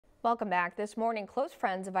Welcome back. This morning, close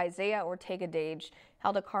friends of Isaiah Ortega-Dage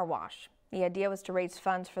held a car wash. The idea was to raise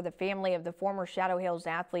funds for the family of the former Shadow Hills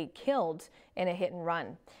athlete killed in a hit and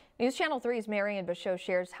run. News Channel 3's Marian Bachot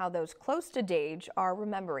shares how those close to Dage are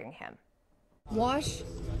remembering him. Wash,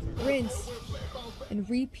 rinse, and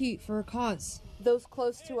repeat for a cause. Those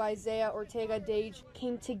close to Isaiah Ortega-Dage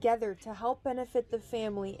came together to help benefit the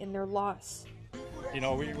family in their loss. You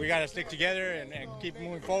know, we got to stick together and keep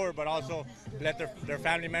moving forward, but also let their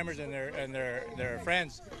family members and their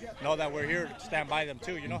friends know that we're here to stand by them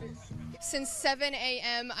too, you know. Since 7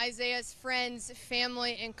 a.m., Isaiah's friends,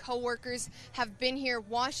 family, and co-workers have been here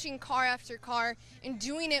washing car after car and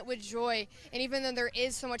doing it with joy. And even though there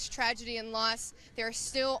is so much tragedy and loss, they're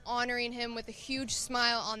still honoring him with a huge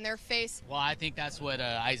smile on their face. Well, I think that's what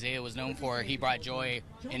Isaiah was known for. He brought joy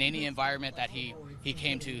in any environment that he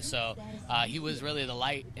came to. So he was really the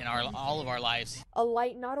light in all of our lives. A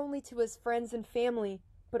light not only to his friends and family,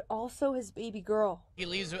 but also his baby girl. He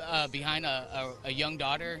leaves behind a young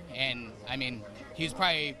daughter, and I mean,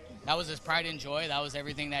 that was his pride and joy. That was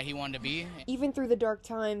everything that he wanted to be. Even through the dark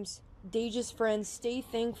times, Dage's friends stay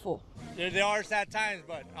thankful. There are sad times,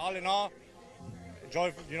 but all in all,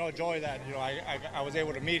 joy that I was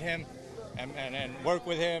able to meet him and work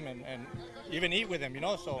with him and even eat with him,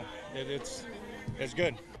 so it's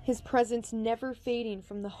good. His presence never fading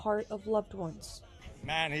from the heart of loved ones.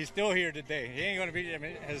 Man, he's still here today. He ain't going to be,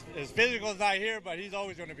 his physical's not here, but he's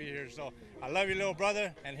always going to be here. So I love you, little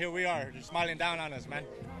brother, and here we are, just smiling down on us, man.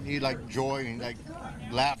 He liked joy and he liked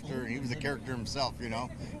laughter, and he was a character himself,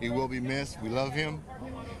 He will be missed. We love him.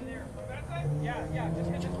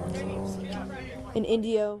 In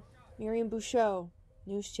Indio, Marian Bachot,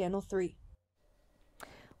 News Channel 3.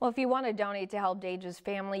 Well, if you want to donate to help Dage's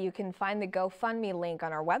family, you can find the GoFundMe link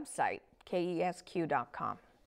on our website, KESQ.com.